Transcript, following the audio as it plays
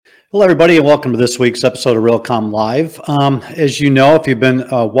Hello, everybody, and welcome to this week's episode of Realcomm Live. As you know, if you've been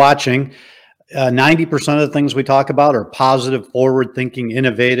watching, 90% of the things we talk about are positive, forward-thinking,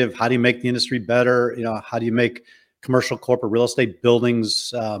 innovative. How do you make the industry better? How do you make commercial corporate real estate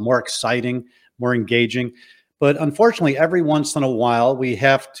buildings more exciting, more engaging? But unfortunately, every once in a while, we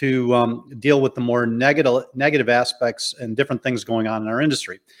have to deal with the more negative aspects and different things going on in our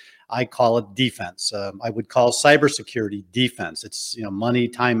industry. I call it defense. I would call cybersecurity defense. It's money,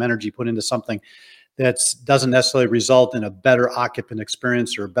 time, energy put into something that doesn't necessarily result in a better occupant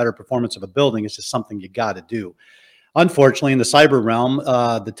experience or a better performance of a building. It's just something you got to do. Unfortunately, in the cyber realm,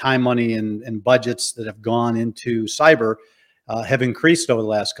 the time, money, and budgets that have gone into cyber have increased over the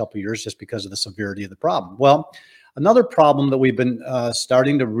last couple of years just because of the severity of the problem. Well, another problem that we've been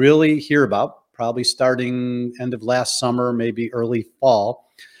starting to really hear about, probably starting end of last summer, maybe early fall,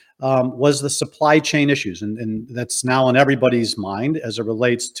 was the supply chain issues. And that's now on everybody's mind as it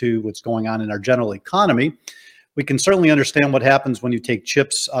relates to what's going on in our general economy. We can certainly understand what happens when you take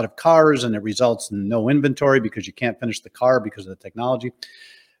chips out of cars and it results in no inventory because you can't finish the car because of the technology.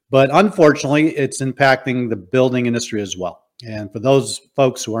 But unfortunately, it's impacting the building industry as well. And for those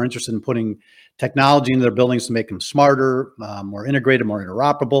folks who are interested in putting technology into their buildings to make them smarter, more integrated, more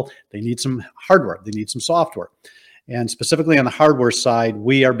interoperable, they need some hardware, they need some software. And specifically on the hardware side,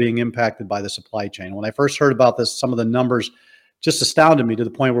 we are being impacted by the supply chain. When I first heard about this, some of the numbers just astounded me to the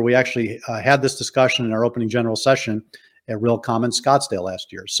point where we actually had this discussion in our opening general session at Realcomm in Scottsdale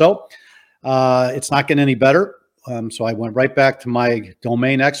last year. So it's not getting any better. So I went right back to my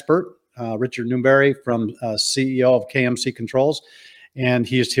domain expert, Richard Newberry, from CEO of KMC Controls. And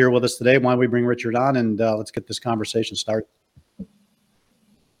he is here with us today. Why don't we bring Richard on and let's get this conversation started.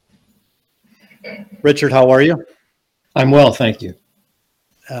 Richard, how are you? I'm well, thank you.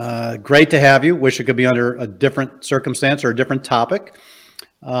 Great to have you. Wish it could be under a different circumstance or a different topic.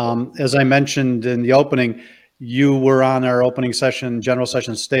 As I mentioned in the opening, you were on our opening session, general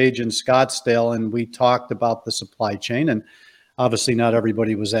session stage in Scottsdale, and we talked about the supply chain. And obviously not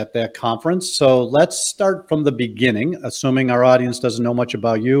everybody was at that conference. So let's start from the beginning, assuming our audience doesn't know much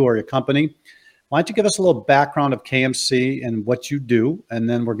about you or your company. Why don't you give us a little background of KMC and what you do, and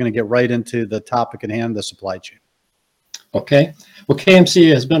then we're going to get right into the topic at hand, the supply chain. Okay. Well,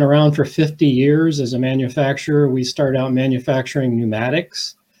 KMC has been around for 50 years as a manufacturer. We started out manufacturing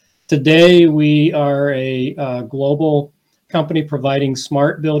pneumatics. Today, we are a global company providing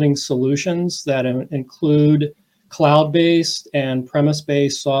smart building solutions that include cloud-based and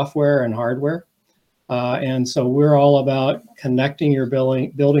premise-based software and hardware. And so we're all about connecting your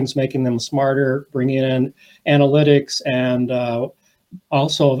buildings, making them smarter, bringing in analytics, and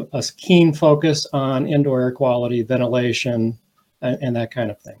also a keen focus on indoor air quality, ventilation, and that kind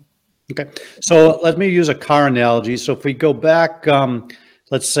of thing. Okay. So let me use a car analogy. So if we go back,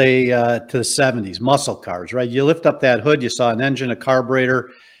 let's say to the 70s, muscle cars, right? You lift up that hood, you saw an engine, a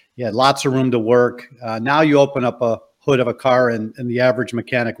carburetor, you had lots of room to work. Now you open up a hood of a car and the average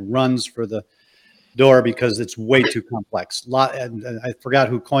mechanic runs for the door because it's way too complex. And I forgot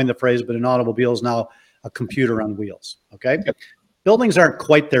who coined the phrase, but an automobile is now a computer on wheels. Okay. Yep. Buildings aren't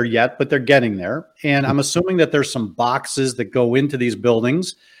quite there yet, but they're getting there. And I'm assuming that there's some boxes that go into these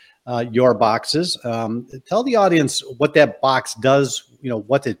buildings, your boxes. Tell the audience what that box does,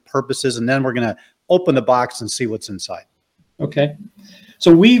 what its purpose is, and then we're going to open the box and see what's inside. Okay.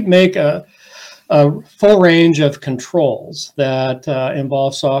 So we make a full range of controls that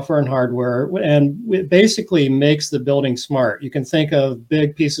involve software and hardware, and it basically makes the building smart. You can think of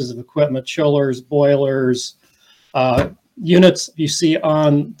big pieces of equipment, chillers, boilers, units you see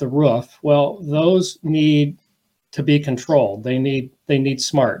on the roof. Well, those need to be controlled. They need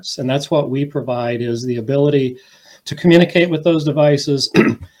smarts, and that's what we provide, is the ability to communicate with those devices,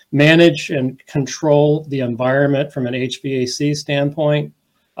 manage and control the environment from an HVAC standpoint,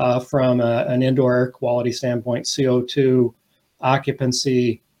 from an indoor air quality standpoint, CO2,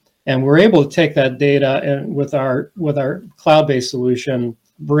 occupancy, and we're able to take that data and with our cloud-based solution,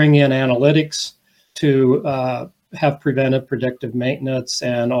 bring in analytics to have preventive predictive maintenance,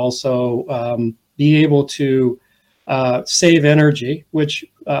 and also be able to save energy, which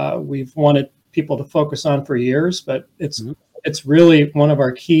we've wanted people to focus on for years, but it's really one of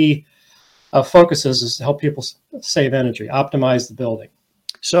our key focuses is to help people save energy, optimize the building.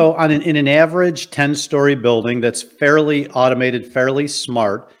 So in an average 10-story building that's fairly automated, fairly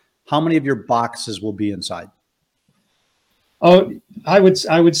smart, how many of your boxes will be inside? Oh, I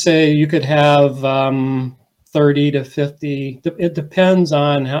would say you could have 30 to 50. It depends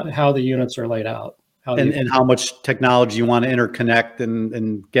on how the units are laid out. And how much technology you want to interconnect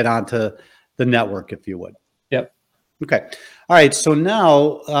and get onto the network, if you would. Yep. Okay. All right. So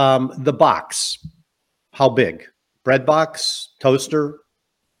now the box, how big? Bread box, toaster?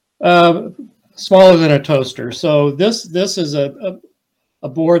 Smaller than a toaster. So this is a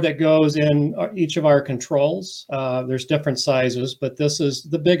board that goes in each of our controls. There's different sizes, but this is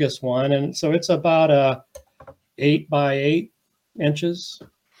the biggest one. And so it's about 8 by 8 inches.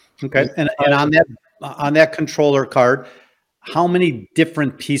 Okay. And on that controller card, how many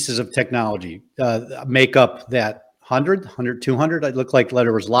different pieces of technology make up that 100, 100, 200? It looked like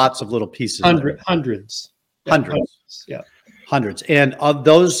there was lots of little pieces. Hundreds. Hundreds. Yeah. Hundreds. And of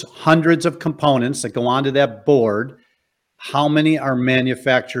those hundreds of components that go onto that board, how many are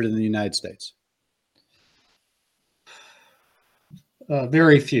manufactured in the United States?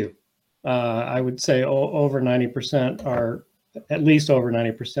 Very few. I would say over 90% are, at least over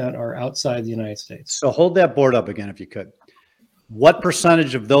 90% are outside the United States. So hold that board up again if you could. What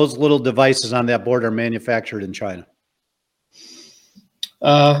percentage of those little devices on that board are manufactured in China?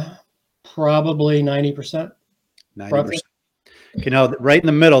 Probably 90%. 90%. You know, right in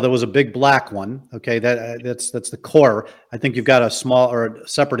the middle, there was a big black one. Okay, that's the core. I think you've got a small or a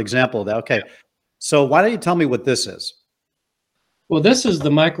separate example of that. Okay, so why don't you tell me what this is? Well, this is the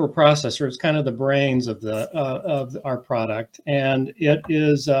microprocessor. It's kind of the brains of our product, and it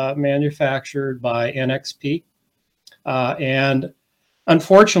is manufactured by NXP. And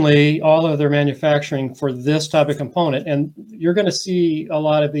unfortunately, all of their manufacturing for this type of component, and you're going to see a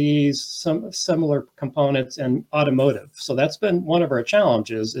lot of these some similar components in automotive. So that's been one of our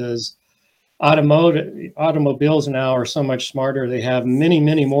challenges is automobiles now are so much smarter. They have many,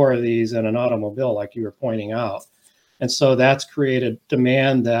 many more of these in an automobile, like you were pointing out. And so that's created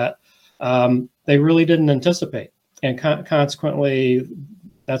demand that they really didn't anticipate. And consequently,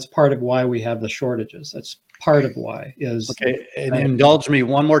 that's part of why we have the shortages. That's part of why is. Okay, and indulge me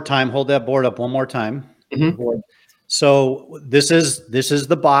one more time. Hold that board up one more time. Mm-hmm. So this is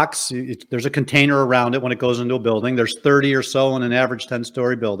the box. There's a container around it when it goes into a building. There's 30 or so in an average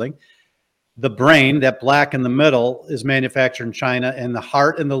 10-story building. The brain, that black in the middle, is manufactured in China, and the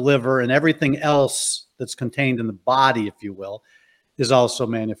heart and the liver and everything else that's contained in the body, if you will, is also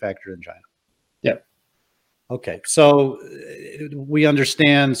manufactured in China. Yeah. Okay, so we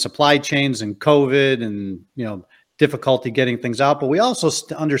understand supply chains and COVID and difficulty getting things out, but we also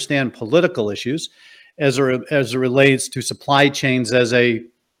understand political issues as it relates to supply chains as a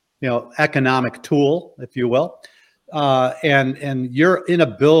economic tool, if you will, and your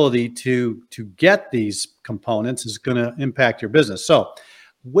inability to get these components is going to impact your business. So,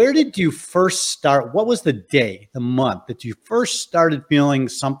 where did you first start? What was the day, the month that you first started feeling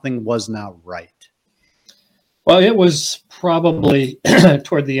something was not right? Well, it was probably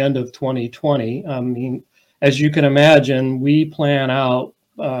toward the end of 2020. I mean, as you can imagine, we plan out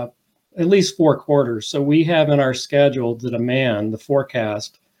at least 4 quarters. So we have in our schedule the demand, the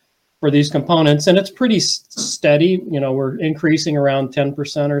forecast for these components, and it's pretty steady. We're increasing around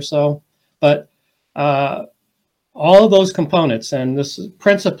 10% or so. But all of those components, and this is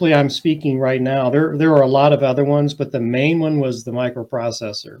principally I'm speaking right now, there are a lot of other ones, but the main one was the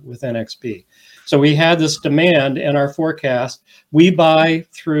microprocessor with NXP. So we had this demand in our forecast. We buy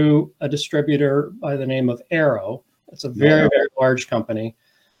through a distributor by the name of Arrow. It's a very, very large company.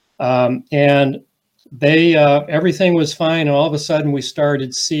 And they everything was fine. And all of a sudden we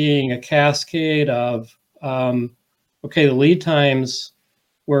started seeing a cascade of, okay, the lead times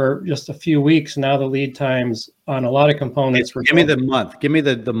were just a few weeks. Now the lead times on a lot of components were. Give me the month. Give me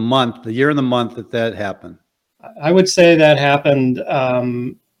the month, the year and the month that happened. I would say that happened.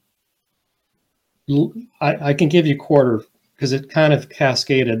 I can give you quarter because it kind of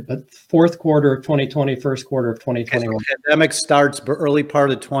cascaded, but fourth quarter of 2020, first quarter of 2021. The pandemic starts early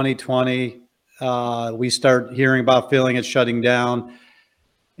part of 2020. We start hearing about feeling it shutting down.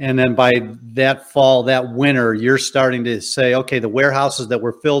 And then by that fall, that winter, you're starting to say, okay, the warehouses that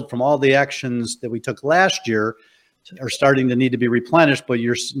were filled from all the actions that we took last year are starting to need to be replenished, but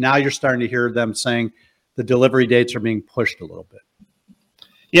you're starting to hear them saying the delivery dates are being pushed a little bit.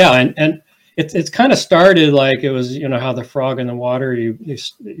 Yeah, and it's kind of started like it was, how the frog in the water,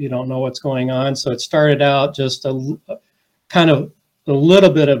 you don't know what's going on. So it started out just a kind of a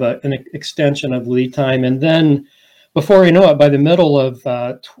little bit of an extension of lead time. And then before you know it, by the middle of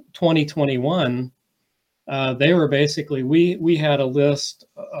 2021, they were basically, we had a list,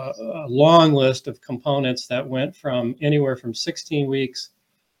 a long list of components that went from anywhere from 16 weeks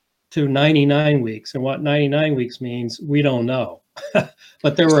to 99 weeks. And what 99 weeks means, we don't know.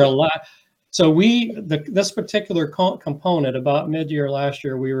 But there were a lot. So this particular component, about mid-year last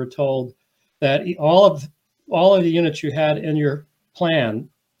year, we were told that all of the units you had in your plan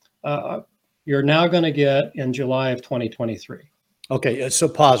you're now going to get in July of 2023. Okay, so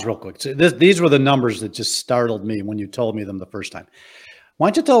pause real quick. So these were the numbers that just startled me when you told me them the first time. Why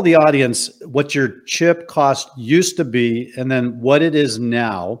don't you tell the audience what your chip cost used to be, and then what it is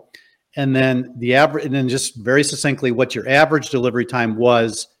now, and then the average, and then just very succinctly what your average delivery time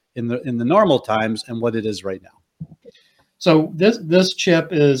was in the normal times, and what it is right now. So this chip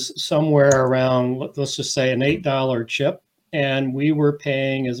is somewhere around, let's just say, an $8 chip, and we were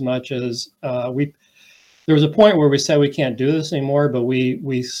paying as much as there was a point where we said we can't do this anymore, but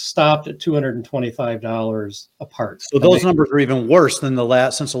we stopped at $225 a part. So those numbers are even worse than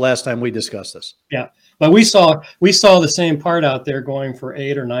since the last time we discussed this. Yeah, but we saw the same part out there going for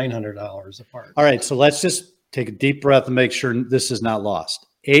 $800 or $900 a part. All right, so let's just take a deep breath and make sure this is not lost.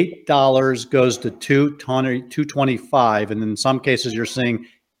 $8 goes to $225, and in some cases you're seeing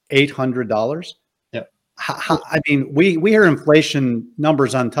 $800. Yeah, I mean, we hear inflation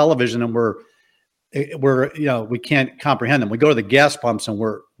numbers on television, and we're we can't comprehend them. We go to the gas pumps and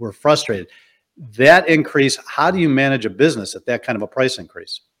we're frustrated. That increase, how do you manage a business at that kind of a price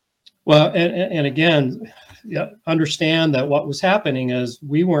increase? Well, and again, understand that what was happening is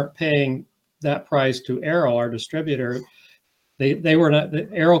we weren't paying that price to Arrow, our distributor. They were not.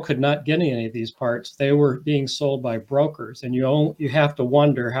 Arrow could not get any of these parts. They were being sold by brokers, and you have to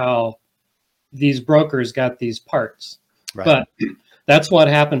wonder how these brokers got these parts. Right. But that's what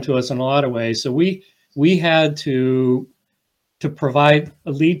happened to us in a lot of ways. So we had to provide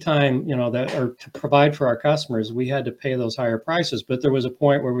a lead time, or to provide for our customers, we had to pay those higher prices. But there was a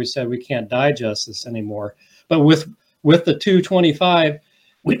point where we said we can't digest this anymore. But with the 225,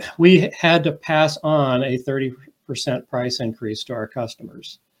 we had to pass on a 30% price increase to our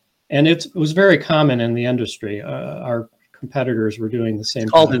customers, and it was very common in the industry. Our competitors were doing the same.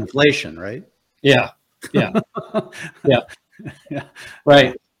 It's called inflation, right? Yeah. Yeah.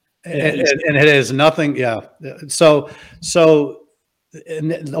 Right. And it is nothing. Yeah. So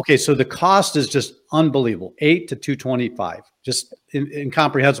the cost is just unbelievable. 8 to 225, just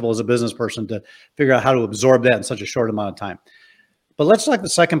incomprehensible as a business person to figure out how to absorb that in such a short amount of time. But let's talk the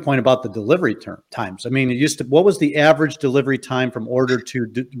second point about the delivery times. I mean, what was the average delivery time from order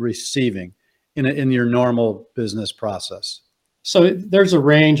to receiving in your normal business process? So there's a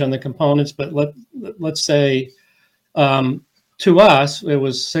range on the components, but let's say, to us, it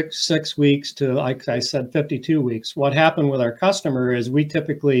was six weeks to, like I said, 52 weeks. What happened with our customer is we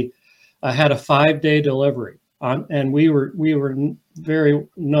typically had a 5-day delivery, and we were very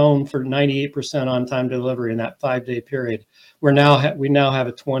known for 98% on-time delivery in that 5-day period. We now have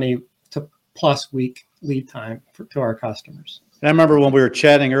a 20+ week lead time to our customers. And I remember when we were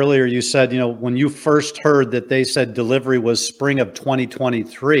chatting earlier, you said, when you first heard that they said delivery was spring of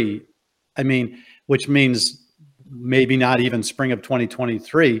 2023, I mean, which means maybe not even spring of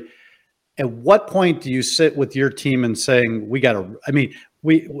 2023. At what point do you sit with your team and saying,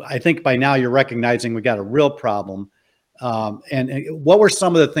 I think by now you're recognizing we got a real problem. And what were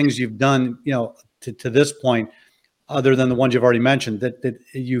some of the things you've done, to this point, other than the ones you've already mentioned, that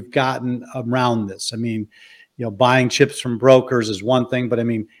you've gotten around this? I mean, buying chips from brokers is one thing, but I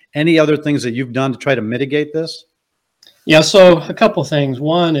mean, any other things that you've done to try to mitigate this? Yeah, so a couple things.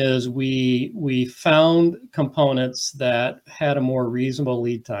 One is we found components that had a more reasonable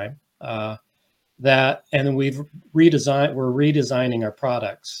lead time. And then we're redesigning our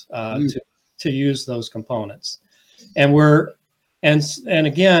products to use those components. And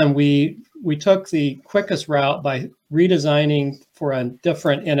again, we took the quickest route by redesigning for a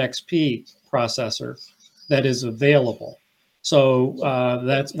different NXP processor that is available. So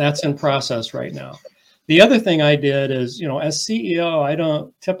that's in process right now. The other thing I did is, as CEO, I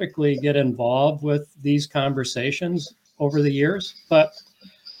don't typically get involved with these conversations over the years, but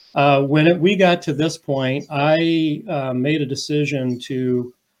when we got to this point, I made a decision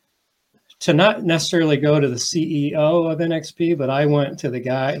to not necessarily go to the CEO of NXP, but I went to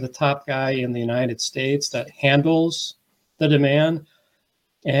the top guy in the United States that handles the demand.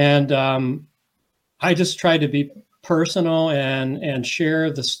 And I just tried to be personal and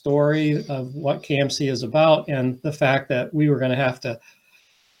share the story of what KMC is about, and the fact that we were going to have to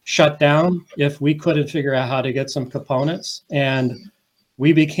shut down if we couldn't figure out how to get some components. And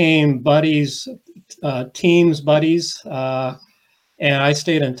we became buddies, teams buddies, and I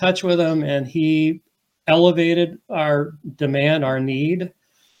stayed in touch with him, and he elevated our demand, our need.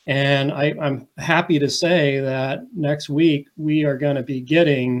 And I'm happy to say that next week we are going to be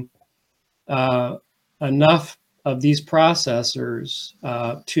getting enough of these processors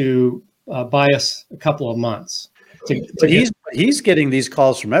to buy us a couple of months. But he's getting these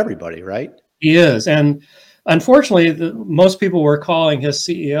calls from everybody, right? He is, and Unfortunately, most people were calling his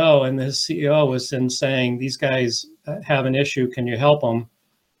CEO, and his CEO was then saying, "These guys have an issue. Can you help them?"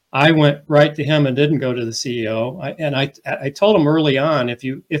 I went right to him and didn't go to the CEO. I told him early on, if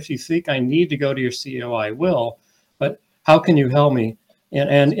you think I need to go to your CEO, I will. But how can you help me?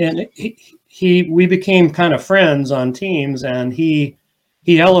 And we became kind of friends on Teams, and he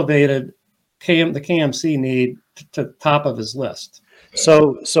elevated the KMC need to top of his list.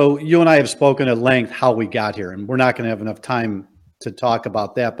 So you and I have spoken at length how we got here, and we're not going to have enough time to talk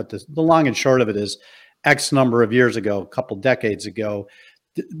about that. But the long and short of it is, X number of years ago, a couple decades ago,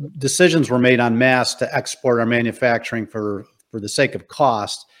 decisions were made en masse to export our manufacturing for the sake of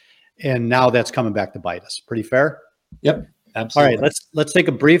cost, and now that's coming back to bite us. Pretty fair? Yep, absolutely. All right, let's take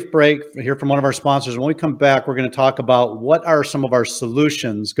a brief break, hear from one of our sponsors. When we come back, we're going to talk about what are some of our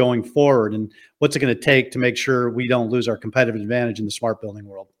solutions going forward and what's it going to take to make sure we don't lose our competitive advantage in the smart building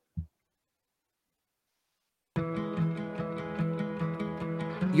world.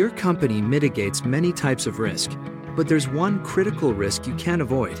 Your company mitigates many types of risk, but there's one critical risk you can't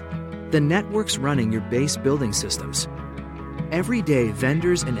avoid: the networks running your base building systems. Every day,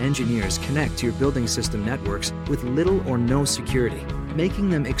 vendors and engineers connect to your building system networks with little or no security, making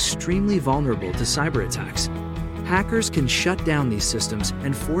them extremely vulnerable to cyber attacks. Hackers can shut down these systems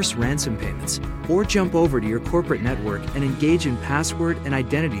and force ransom payments, or jump over to your corporate network and engage in password and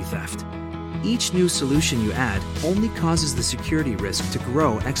identity theft. Each new solution you add only causes the security risk to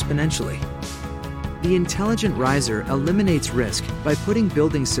grow exponentially. The Intelligent Riser eliminates risk by putting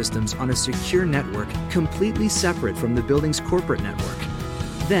building systems on a secure network completely separate from the building's corporate network.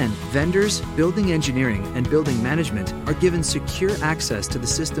 Then, vendors, building engineering, and building management are given secure access to the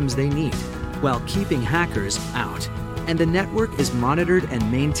systems they need, while keeping hackers out. And the network is monitored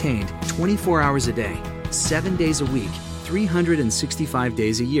and maintained 24 hours a day, 7 days a week, 365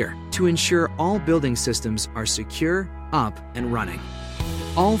 days a year, to ensure all building systems are secure, up, and running.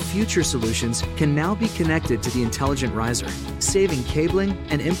 All future solutions can now be connected to the Intelligent Riser, saving cabling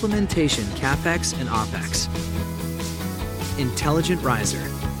and implementation CapEx and OpEx. Intelligent Riser,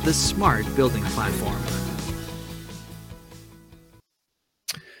 the smart building platform.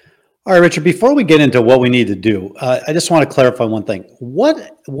 All right, Richard, before we get into what we need to do, I just want to clarify one thing. What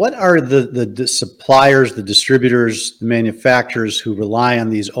are the suppliers, the distributors, the manufacturers who rely on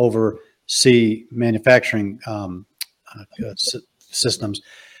these overseas manufacturing systems?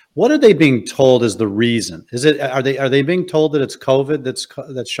 What are they being told is the reason? Are they being told that it's COVID that's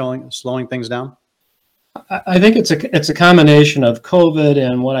slowing things down? I think it's a combination of COVID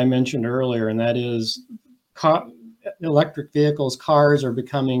and what I mentioned earlier, and that is electric vehicles, cars are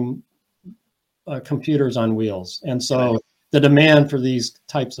becoming computers on wheels, and so the demand for these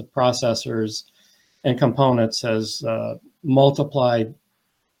types of processors and components has multiplied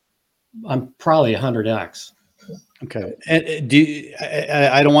on probably 100x. Okay. And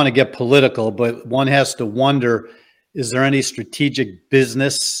I don't want to get political, but one has to wonder, is there any strategic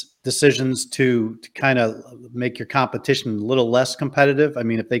business decisions to kind of make your competition a little less competitive? I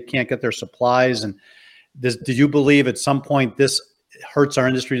mean, if they can't get their supplies, and do you believe at some point this hurts our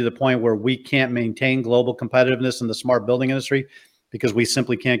industry to the point where we can't maintain global competitiveness in the smart building industry because we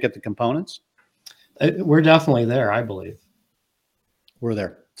simply can't get the components? We're definitely there, I believe. We're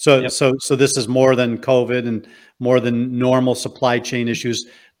there. So, Yep. so this is more than COVID and more than normal supply chain issues.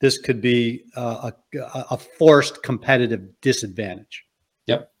 This could be a forced competitive disadvantage.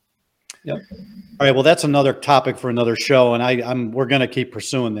 Yep. Yep. All right. Well, that's another topic for another show, and we're going to keep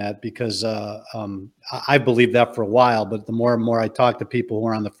pursuing that because I believe that for a while. But the more and more I talk to people who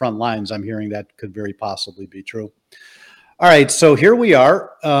are on the front lines, I'm hearing that could very possibly be true. All right. So here we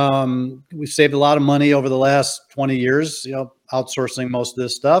are. We've saved a lot of money over the last 20 years, outsourcing most of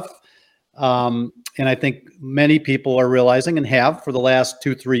this stuff. And I think many people are realizing, and have for the last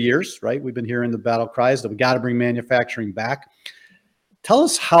 2-3 years, right? We've been hearing the battle cries that we got to bring manufacturing back. Tell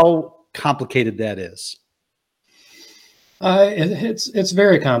us how complicated that is. It's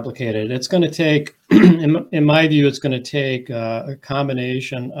very complicated. It's going to take, in my view, it's going to take a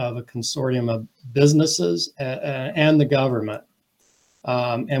combination of a consortium of businesses and the government.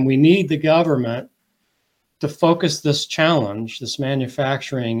 And we need the government to focus this challenge, this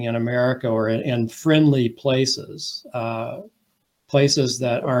manufacturing in America or in friendly places, places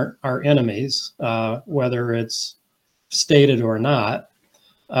that aren't our enemies, whether it's stated or not,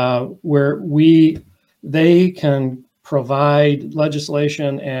 where they can provide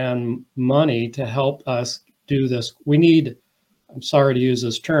legislation and money to help us do this. We need, I'm sorry to use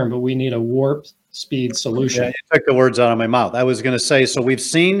this term, but we need a warp speed solution. Yeah, you took the words out of my mouth. I was going to say, so we've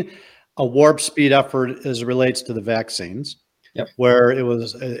seen a warp speed effort as it relates to the vaccines, Yep. where it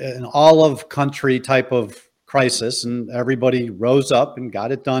was an all of country type of crisis, and everybody rose up and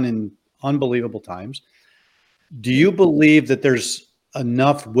got it done in unbelievable times. Do you believe that there's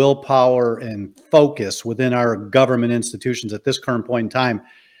enough willpower and focus within our government institutions at this current point in time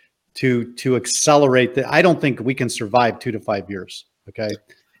to accelerate that? I don't think we can survive 2 to 5 years. Okay.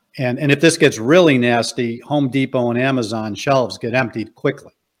 And if this gets really nasty, Home Depot and Amazon shelves get emptied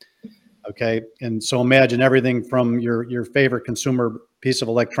quickly. Okay. And so imagine everything from your favorite consumer piece of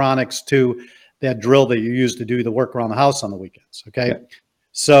electronics to that drill that you use to do the work around the house on the weekends. Okay. Yeah.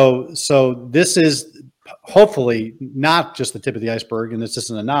 So this is hopefully not just the tip of the iceberg, and it's just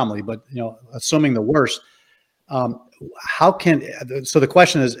an anomaly, but assuming the worst, so the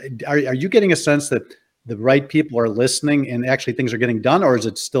question is, are you getting a sense that the right people are listening and actually things are getting done, or is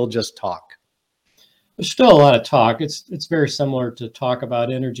it still just talk? There's still a lot of talk. It's very similar to talk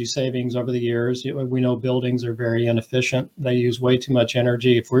about energy savings over the years. We know buildings are very inefficient. They use way too much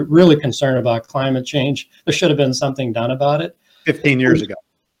energy. If we're really concerned about climate change, there should have been something done about it 15 years ago.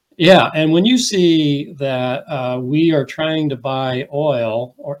 Yeah, and when you see that we are trying to buy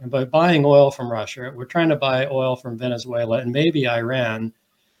oil, or by buying oil from Russia, we're trying to buy oil from Venezuela and maybe Iran,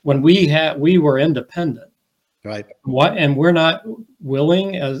 when we were independent, right? And we're not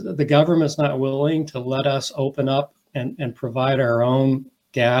willing, as the government's not willing to let us open up and provide our own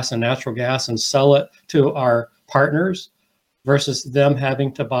gas and natural gas and sell it to our partners, versus them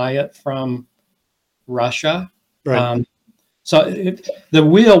having to buy it from Russia. Right. So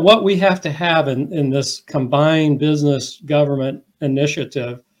what we have to have in this combined business government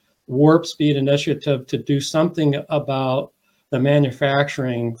initiative, warp speed initiative, to do something about the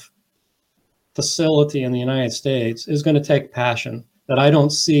manufacturing facility in the United States is going to take passion that I don't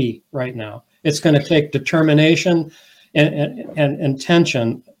see right now. It's going to take determination and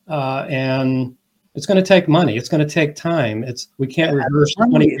intention, and it's going to take money. It's going to take time. We can't reverse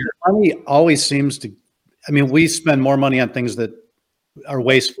 20 years. Money always seems to. I mean, we spend more money on things that are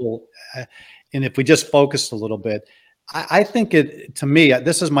wasteful. And if we just focused a little bit, I think to me,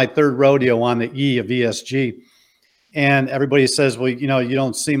 this is my third rodeo on the E of ESG. And everybody says, well, you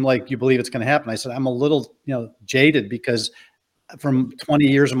don't seem like you believe it's going to happen. I said, I'm a little, jaded, because from 20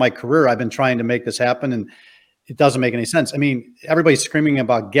 years of my career, I've been trying to make this happen, and it doesn't make any sense. I mean, everybody's screaming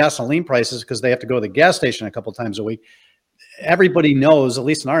about gasoline prices because they have to go to the gas station a couple of times a week. Everybody knows, at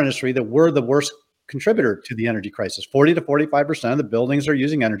least in our industry, that we're the worst contributor to the energy crisis. 40 to 45% of the buildings are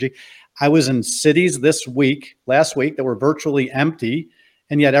using energy. I was in cities last week, that were virtually empty,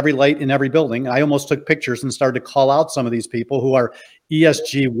 and yet every light in every building. I almost took pictures and started to call out some of these people who are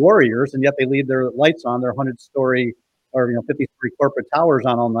ESG warriors, and yet they leave their lights on, their 100-story or 50-story corporate towers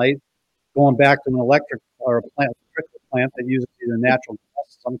on all night, going back to an electric or a plant that uses either natural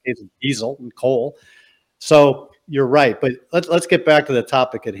gas, in some cases diesel and coal. So you're right, but let's get back to the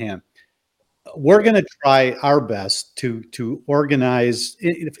topic at hand. We're going to try our best to organize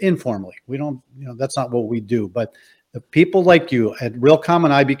informally. We don't, that's not what we do. But the people like you at RealComm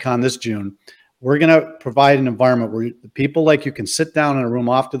and IBCon this June, we're going to provide an environment where the people like you can sit down in a room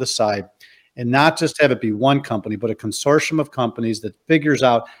off to the side and not just have it be one company, but a consortium of companies that figures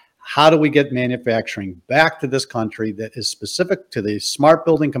out how do we get manufacturing back to this country that is specific to the smart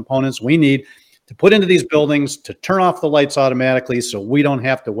building components we need to put into these buildings to turn off the lights automatically so we don't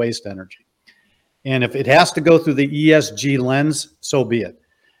have to waste energy. And if it has to go through the ESG lens, so be it.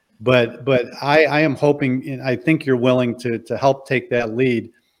 But I am hoping, and I think you're willing to help take that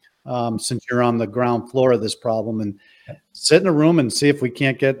lead, since you're on the ground floor of this problem, and sit in a room and see if we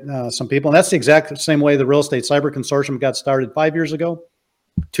can't get some people. And that's the exact same way the Real Estate Cyber Consortium got started 5 years ago.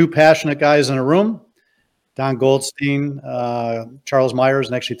 2 passionate guys in a room, Don Goldstein, Charles Myers,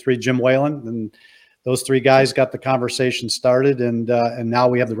 and actually 3, Jim Whalen. And those 3 guys got the conversation started, and now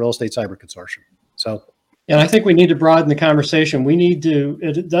we have the Real Estate Cyber Consortium. So, and I think we need to broaden the conversation.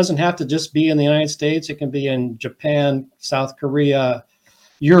 It doesn't have to just be in the United States. It can be in Japan, South Korea,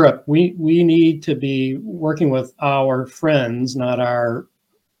 Europe. We need to be working with our friends, not our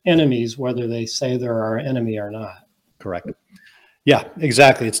enemies, whether they say they're our enemy or not. Correct. Yeah,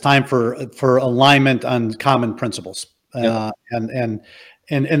 exactly. It's time for alignment on common principles. Yep.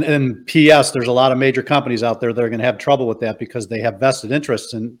 And P.S., there's a lot of major companies out there that are going to have trouble with that because they have vested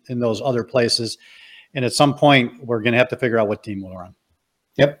interests in those other places. And at some point, we're going to have to figure out what team we're on.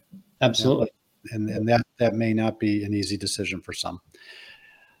 Yep, absolutely. And that may not be an easy decision for some.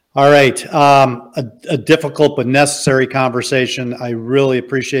 All right. A difficult but necessary conversation. I really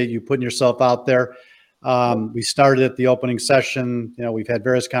appreciate you putting yourself out there. We started at the opening session. We've had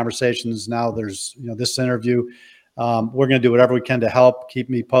various conversations. Now there's, this interview. We're going to do whatever we can to help. Keep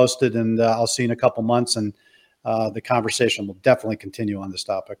me posted, and I'll see you in a couple months, and the conversation will definitely continue on this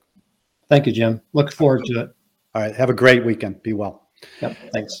topic. Thank you, Jim. Look forward to it. All right. Have a great weekend. Be well. Yep.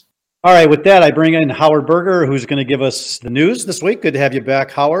 Thanks. All right. With that, I bring in Howard Berger, who's going to give us the news this week. Good to have you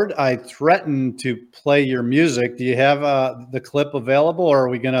back, Howard. I threatened to play your music. Do you have the clip available, or are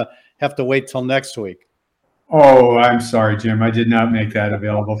we going to have to wait till next week? Oh, I'm sorry, Jim. I did not make that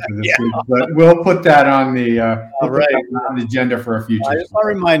available for this week, but we'll put that on the on the agenda for a future. I just want to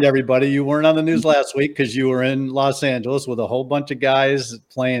remind everybody you weren't on the news last week because you were in Los Angeles with a whole bunch of guys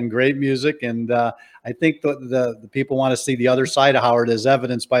playing great music, and I think the people want to see the other side of Howard, as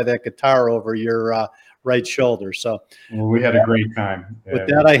evidenced by that guitar over your right shoulder. So, well, we had a great time. With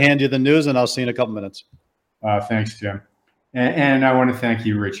that, I hand you the news, and I'll see you in a couple minutes. Thanks, Jim, and I want to thank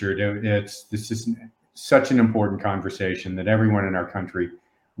you, Richard. This is such an important conversation that everyone in our country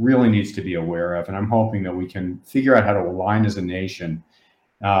really needs to be aware of. And I'm hoping that we can figure out how to align as a nation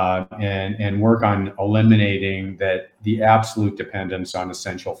and work on eliminating the absolute dependence on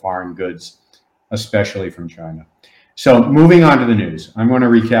essential foreign goods, especially from China. So moving on to the news, I'm going to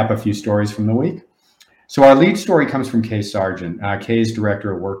recap a few stories from the week. So our lead story comes from Kay Sargent. Kay is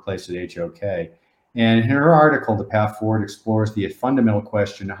Director of Workplace at HOK. And in her article, The Path Forward explores the fundamental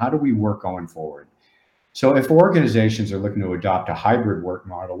question, how do we work going forward? So if organizations are looking to adopt a hybrid work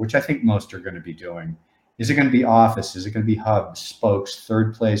model, which I think most are going to be doing, is it going to be office? Is it going to be hubs, spokes,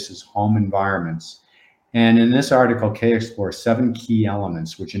 third places, home environments? And in this article, Kay explores 7 key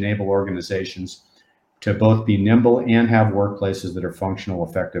elements which enable organizations to both be nimble and have workplaces that are functional,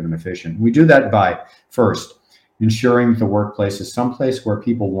 effective, and efficient. We do that by, first, ensuring the workplace is someplace where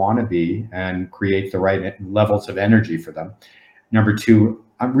people want to be and create the right levels of energy for them. Number 2,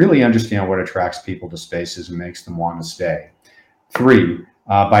 really understand what attracts people to spaces and makes them want to stay. 3,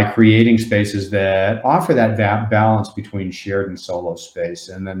 by creating spaces that offer that balance between shared and solo space.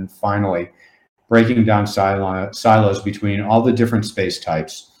 And then finally, breaking down silos between all the different space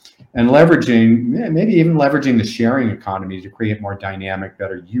types and maybe even leveraging the sharing economy to create more dynamic,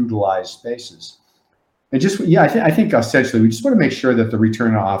 better utilized spaces. And I think essentially we just want to make sure that the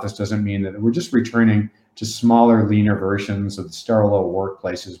return to office doesn't mean that we're just returning to smaller, leaner versions of the sterile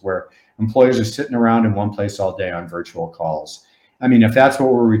workplaces where employees are sitting around in one place all day on virtual calls. I mean, if that's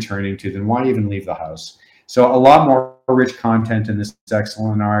what we're returning to, then why even leave the house? So a lot more rich content in this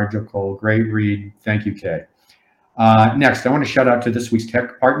excellent article. Great read. Thank you, Kay. Next, I want to shout out to this week's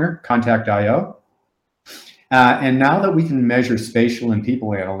tech partner, Contact.io. And now that we can measure spatial and people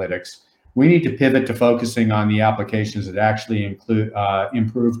analytics, we need to pivot to focusing on the applications that actually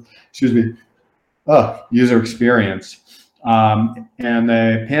improve user experience. And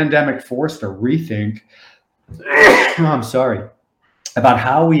the pandemic forced a rethink, about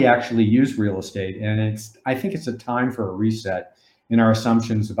how we actually use real estate. And I think it's a time for a reset in our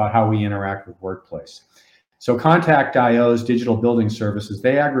assumptions about how we interact with workplace. So Contact.io's digital building services,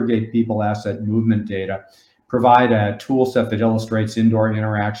 they aggregate people, asset, movement data, provide a tool set that illustrates indoor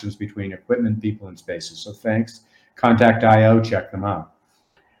interactions between equipment, people, and spaces. So thanks, Contact.io, check them out.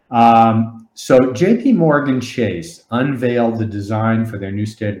 So JP Morgan Chase unveiled the design for their new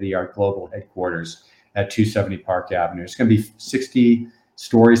state-of-the-art global headquarters at 270 Park Avenue. It's going to be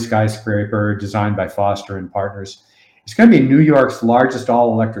 60-story skyscraper designed by Foster and Partners. It's going to be New York's largest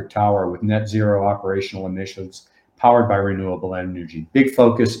all-electric tower with net zero operational emissions, powered by renewable energy. Big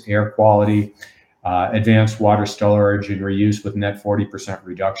focus, air quality, advanced water storage and reuse with net 40%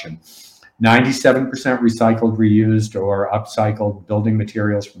 reduction. 97% recycled, reused, or upcycled building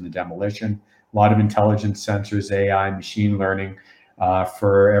materials from the demolition. A lot of intelligence sensors, AI, machine learning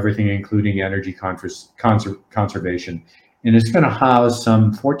for everything, including energy conservation. And it's going to house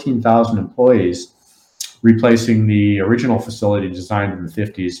some 14,000 employees, replacing the original facility designed in the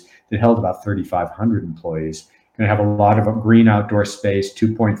 50s that held about 3,500 employees. Going to have a lot of green outdoor space,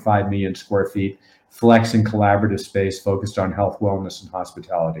 2.5 million square feet, flex and collaborative space focused on health, wellness, and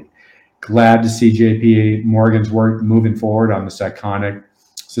hospitality. Glad to see JP Morgan's work moving forward on this iconic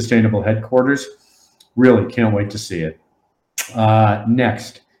sustainable headquarters. Really can't wait to see it.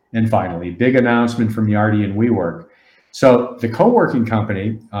 Next, and finally, big announcement from Yardi and WeWork. So the co-working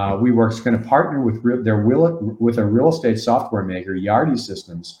company, WeWork, is going to partner with a real estate software maker, Yardi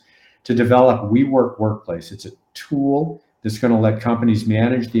Systems, to develop WeWork Workplace. It's a tool that's going to let companies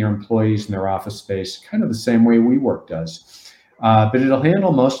manage their employees in their office space, kind of the same way WeWork does. But it'll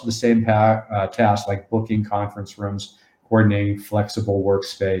handle most of the same tasks like booking conference rooms, coordinating flexible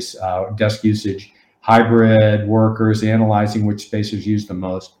workspace, desk usage, hybrid workers, analyzing which spaces use the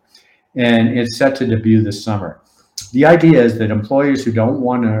most. And it's set to debut this summer. The idea is that employees who don't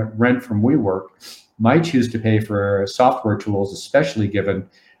want to rent from WeWork might choose to pay for software tools, especially given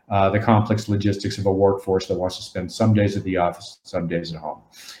the complex logistics of a workforce that wants to spend some days at the office, some days at home.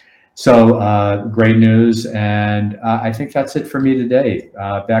 So great news. And I think that's it for me today.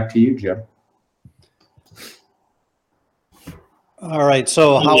 Back to you, Jim. All right.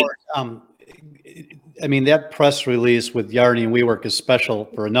 So Howard, I mean, that press release with Yardi and WeWork is special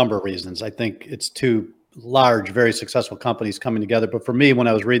for a number of reasons. I think it's two large, very successful companies coming together. But for me, when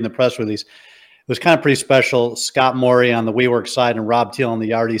I was reading the press release, it was kind of pretty special. Scott Morey on the WeWork side and Rob Teal on the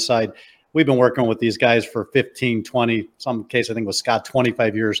Yardi side. We've been working with these guys for 15, 20, some case I think with Scott,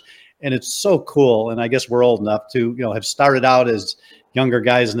 25 years. And it's so cool. And I guess we're old enough to, have started out as younger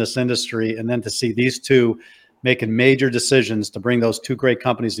guys in this industry. And then to see these two making major decisions to bring those two great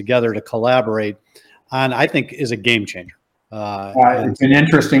companies together to collaborate on, I think, is a game changer. It's an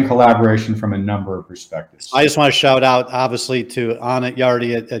interesting collaboration from a number of perspectives. I just want to shout out, obviously, to Anna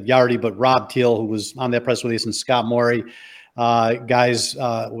Yardi at Yardi, but Rob Teal, who was on that press release, and Scott Morey. Guys,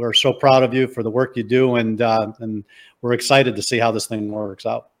 we're so proud of you for the work you do, and we're excited to see how this thing works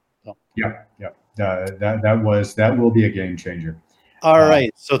out. So. Yeah. That will be a game changer. All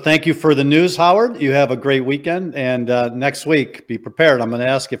right. So thank you for the news, Howard. You have a great weekend, and next week, be prepared. I'm going to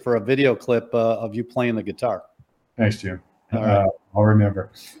ask you for a video clip of you playing the guitar. Thanks, Jim. All right. I'll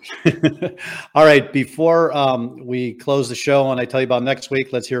remember. All right. Before we close the show and I tell you about next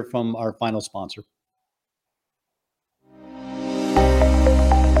week, let's hear from our final sponsor.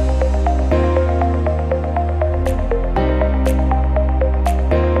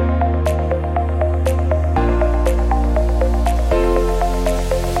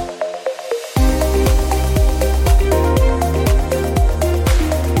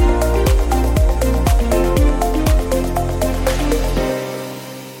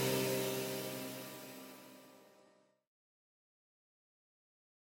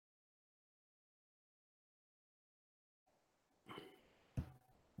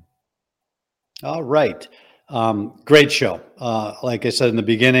 All right. Great show. Like I said in the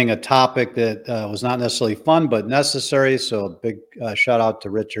beginning, a topic that was not necessarily fun, but necessary. So a big shout out to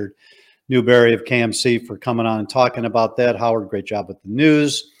Richard Newberry of KMC for coming on and talking about that. Howard, great job with the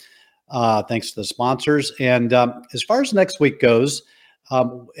news. Thanks to the sponsors. And as far as next week goes,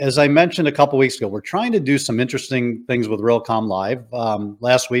 as I mentioned a couple weeks ago, we're trying to do some interesting things with Realcomm Live.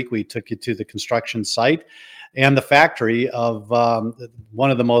 Last week, we took you to the construction site and the factory of one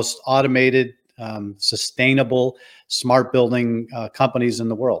of the most automated, sustainable smart building companies in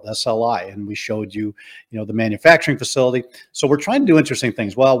the world, SLI. And we showed you, the manufacturing facility. So we're trying to do interesting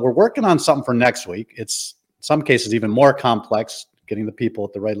things. Well, we're working on something for next week. It's in some cases even more complex, getting the people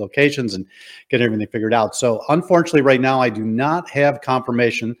at the right locations and getting everything figured out. So unfortunately, right now, I do not have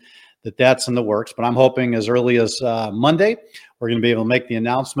confirmation that that's in the works, but I'm hoping as early as Monday, we're going to be able to make the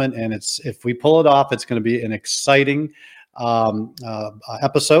announcement. And if we pull it off, it's going to be an exciting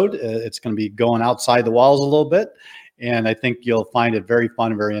episode. It's going to be going outside the walls a little bit. And I think you'll find it very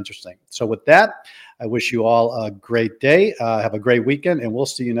fun and very interesting. So with that, I wish you all a great day. Have a great weekend, and we'll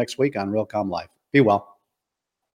see you next week on Realcomm Live. Be well.